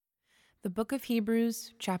The Book of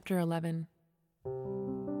Hebrews, chapter 11.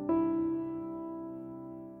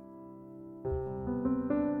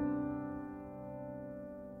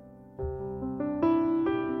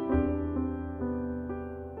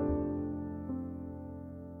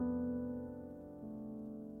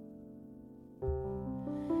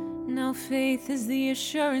 Now faith is the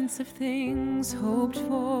assurance of things hoped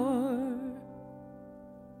for,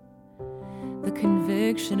 the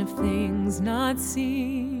conviction of things not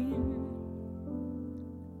seen.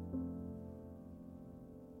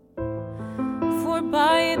 For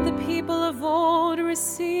by it the people of old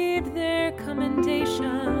received their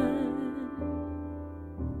commendation.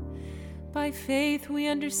 By faith we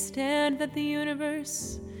understand that the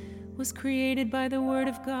universe was created by the word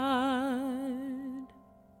of God,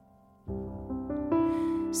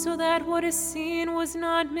 so that what is seen was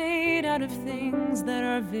not made out of things that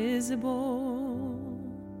are visible.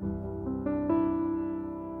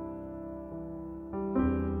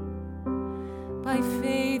 By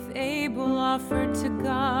faith Abel offered to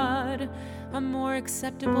God a more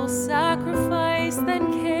acceptable sacrifice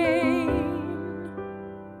than Cain,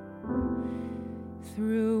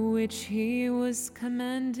 through which he was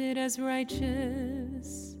commended as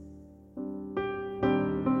righteous.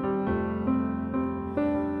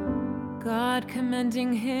 God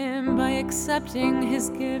commending him by accepting his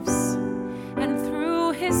gifts, and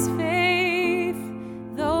through his faith,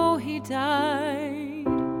 though he died,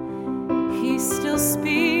 he still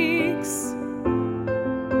speaks.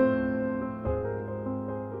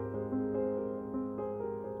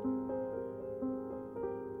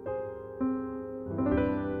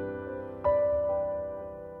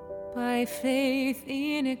 By faith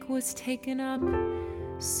Enoch was taken up,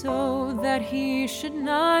 so that he should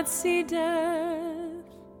not see death.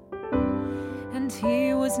 And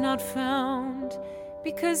he was not found,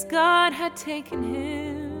 because God had taken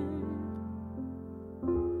him.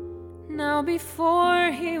 Now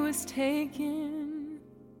before he was taken,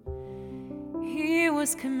 he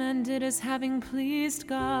was commended as having pleased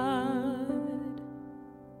God.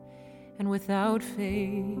 And without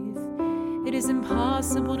faith it is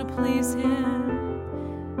impossible to please him.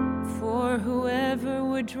 For whoever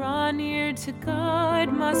would draw near to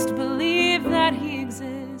God must believe that he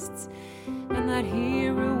exists, and that he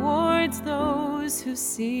rewards those who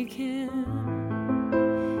seek him.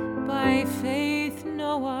 By faith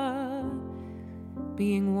Noah,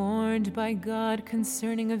 being warned by God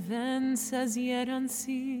concerning events as yet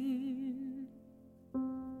unseen,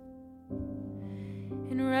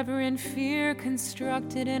 in reverent fear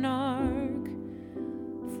constructed an ark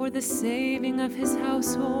for the saving of his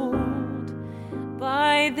household.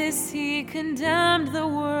 By this he condemned the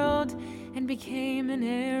world and became an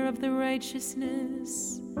heir of the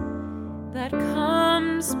righteousness that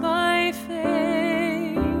comes by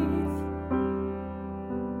faith.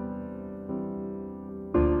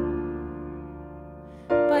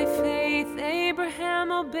 By faith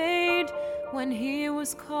Abraham obeyed when he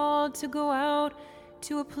was called to go out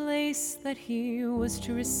to a place that he was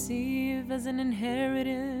to receive as an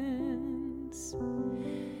inheritance.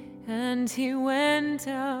 And he went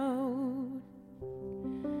out,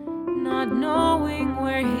 not knowing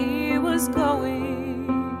where he was going.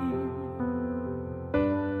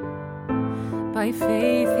 By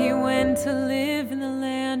faith he went to live in the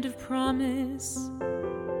land of promise,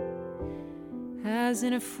 as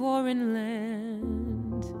in a foreign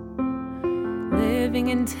land, living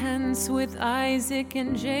in tents with Isaac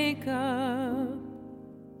and Jacob,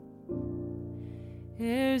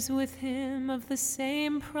 heirs with him of the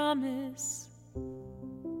same promise.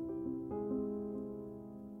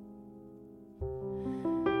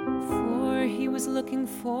 For he was looking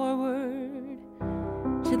forward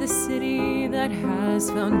to the city that has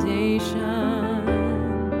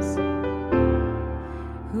foundations,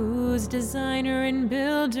 whose designer and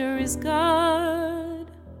builder is God.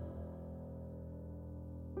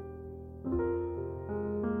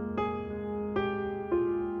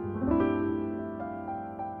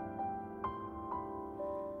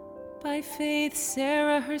 By faith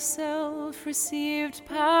Sarah herself received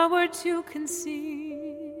power to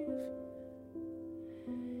conceive,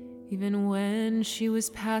 even when she was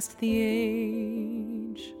past the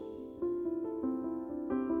age,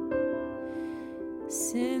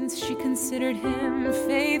 since she considered him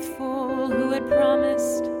faithful who had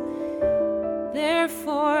promised.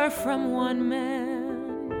 Therefore from one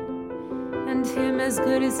man, and him as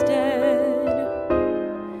good as dead,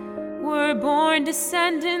 were born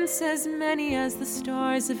descendants as many as the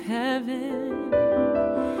stars of heaven,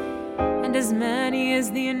 and as many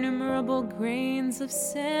as the innumerable grains of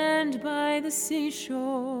sand by the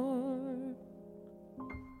seashore.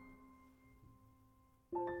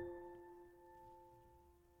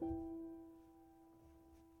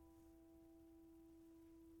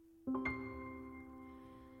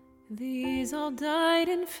 These all died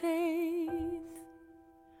in faith,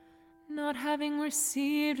 not having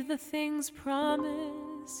received the things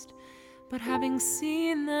promised, but having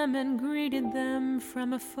seen them and greeted them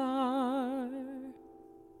from afar,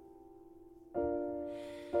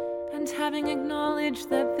 and having acknowledged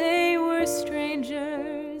that they were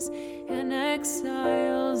strangers and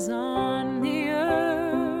exiles on the earth.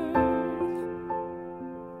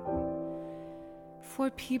 For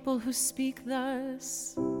people who speak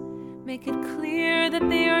thus make it clear that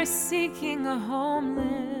they are seeking a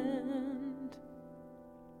homeland.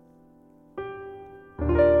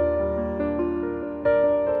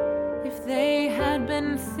 If they had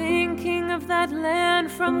been thinking of that land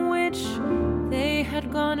from which they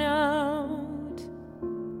had gone out,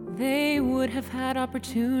 they would have had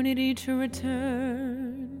opportunity to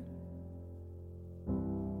return.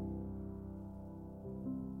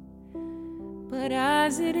 But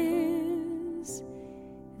as it is,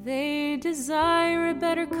 they desire a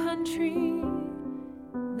better country,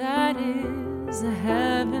 that is, a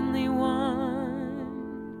heavenly one.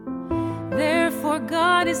 Therefore,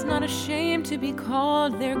 God is not ashamed to be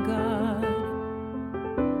called their God,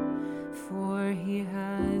 for He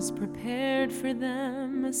has prepared for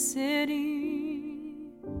them a city.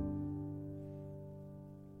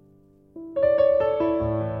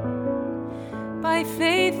 By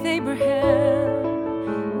faith,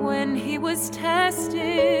 Abraham, when he was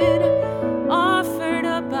tested, offered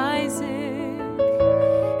up Isaac,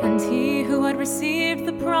 and he who had received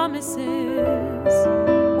the promises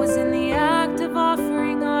was in the act of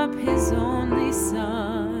offering up his only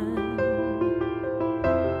son,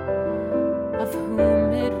 of whom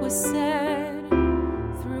it was said,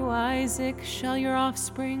 "Through Isaac shall your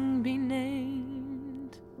offspring be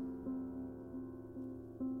named."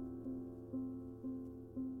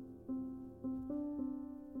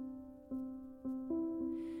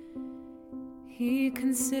 He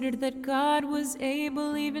considered that God was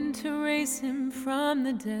able even to raise him from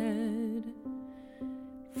the dead,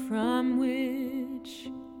 from which,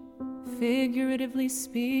 figuratively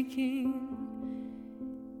speaking,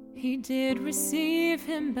 He did receive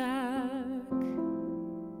him back.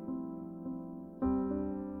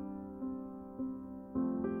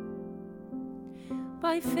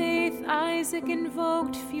 By faith, Isaac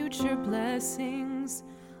invoked future blessings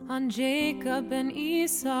on Jacob and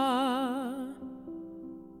Esau.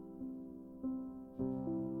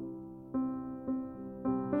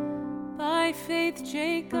 By faith,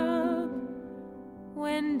 Jacob,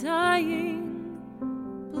 when dying,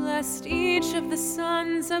 blessed each of the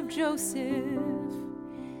sons of Joseph,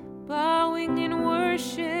 bowing in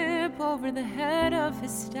worship over the head of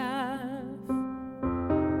his staff.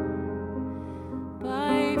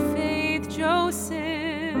 By faith,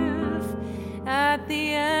 Joseph, at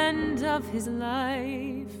the end of his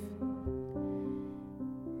life,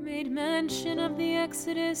 made mention of the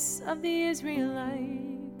exodus of the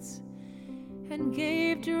Israelites and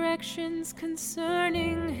gave directions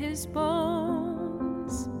concerning his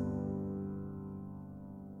bones.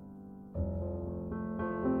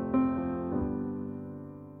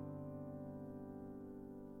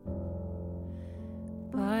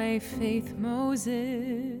 By faith,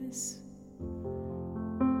 Moses,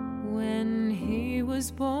 when he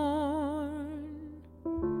was born,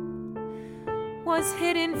 was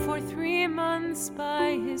hidden for 3 months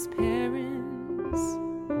by his parents,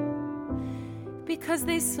 because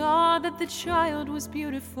they saw that the child was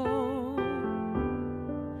beautiful,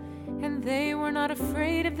 and they were not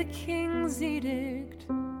afraid of the king's edict.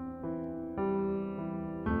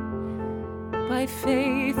 By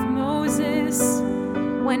faith, Moses,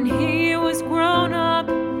 when he was grown up,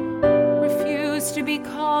 refused to be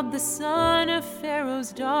called the son of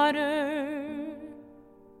Pharaoh's daughter,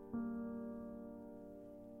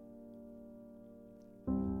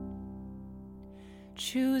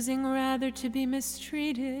 choosing rather to be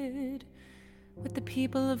mistreated with the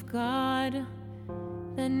people of God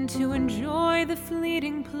than to enjoy the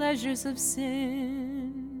fleeting pleasures of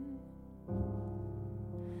sin.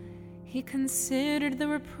 He considered the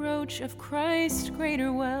reproach of Christ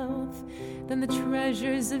greater wealth than the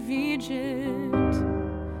treasures of Egypt,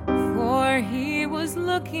 for he was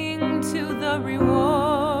looking to the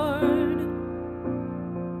reward.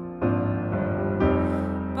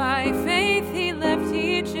 By faith he left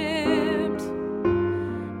Egypt,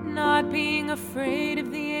 not being afraid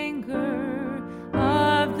of the anger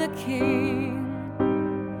of the king,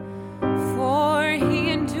 for he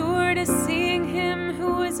endured as seeing him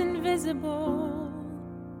who is invisible.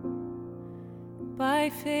 By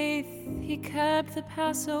faith he kept the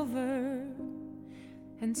Passover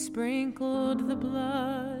and sprinkled the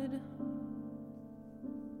blood.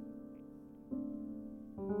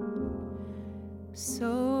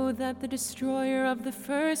 so that the destroyer of the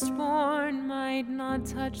firstborn might not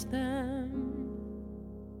touch them.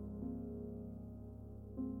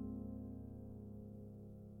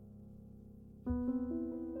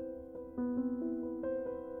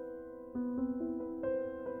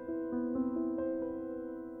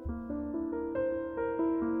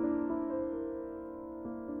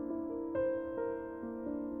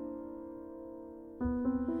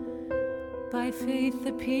 By faith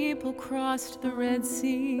the people crossed the Red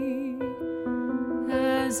Sea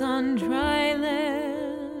as on dry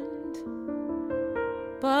land,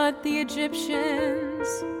 but the Egyptians,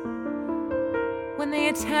 when they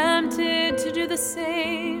attempted to do the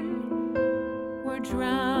same, were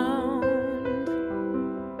drowned.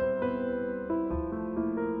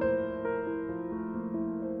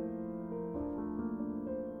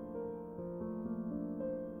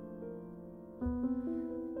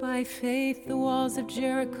 By faith the walls of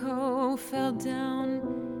Jericho fell down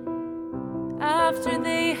after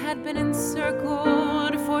they had been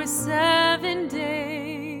encircled for 7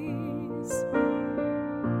 days.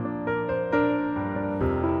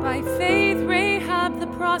 By faith Rahab the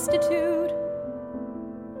prostitute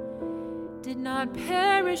did not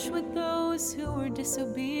perish with those who were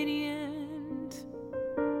disobedient,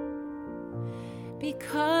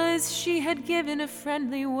 because she had given a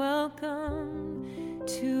friendly welcome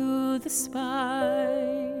to the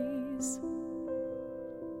spies.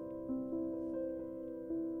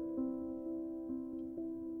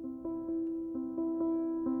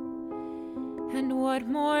 And what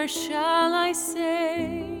more shall I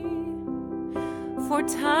say? For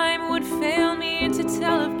time would fail me to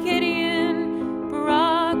tell of Gideon,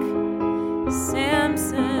 Barak,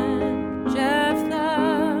 Samson,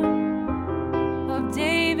 Jephthah, of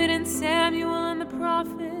David and Samuel and the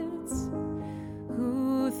prophets,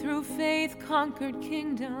 who through faith conquered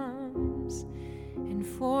kingdoms,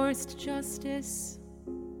 enforced justice,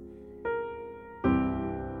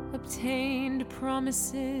 obtained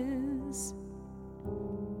promises,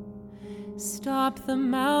 stopped the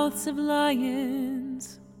mouths of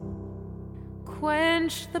lions,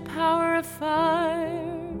 quenched the power of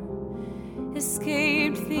fire,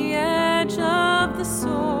 escaped the edge of the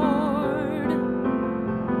sword,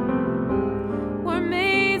 were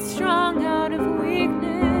made strong out of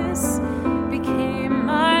weakness, became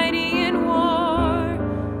mighty in war,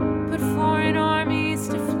 put foreign armies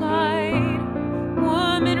to flight.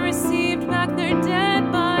 Women received back their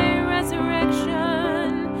dead by resurrection.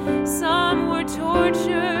 Some were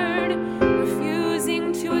tortured,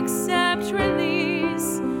 refusing to accept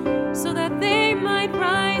release, so that they might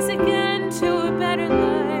rise again to a better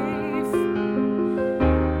life.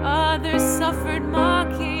 Others suffered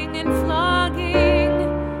mocking and flogging,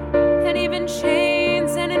 and even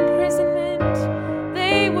chains and imprisonment.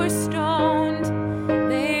 They were stoned,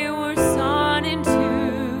 they were sawn in two.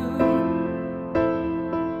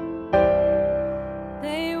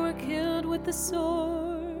 They were killed with the sword.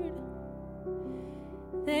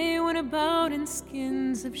 They went about in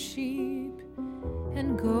skins of sheep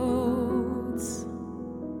and goats.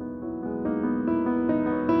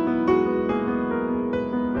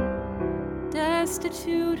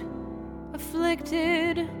 Destitute,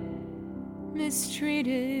 afflicted,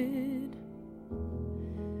 mistreated,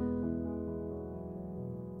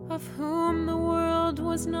 of whom the world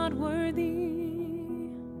was not worthy,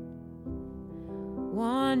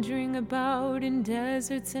 wandering about in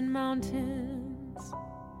deserts and mountains,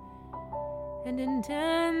 and in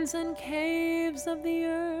dens and caves of the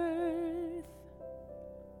earth.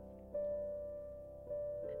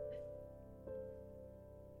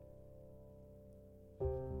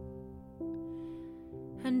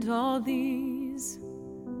 And all these,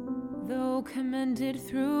 though commended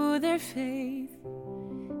through their faith,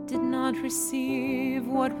 did not receive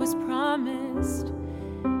what was promised,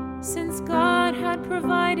 since God had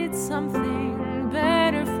provided something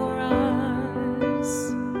better for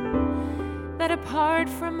us, that apart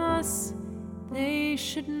from us they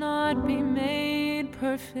should not be made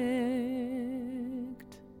perfect.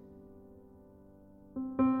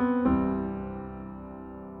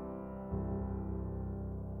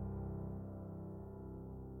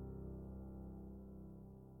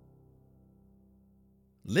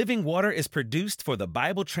 Living Water is produced for the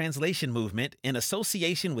Bible Translation Movement in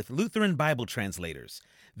association with Lutheran Bible Translators.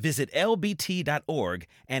 Visit lbt.org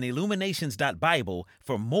and illuminations.bible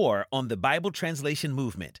for more on the Bible Translation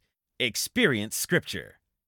Movement. Experience Scripture.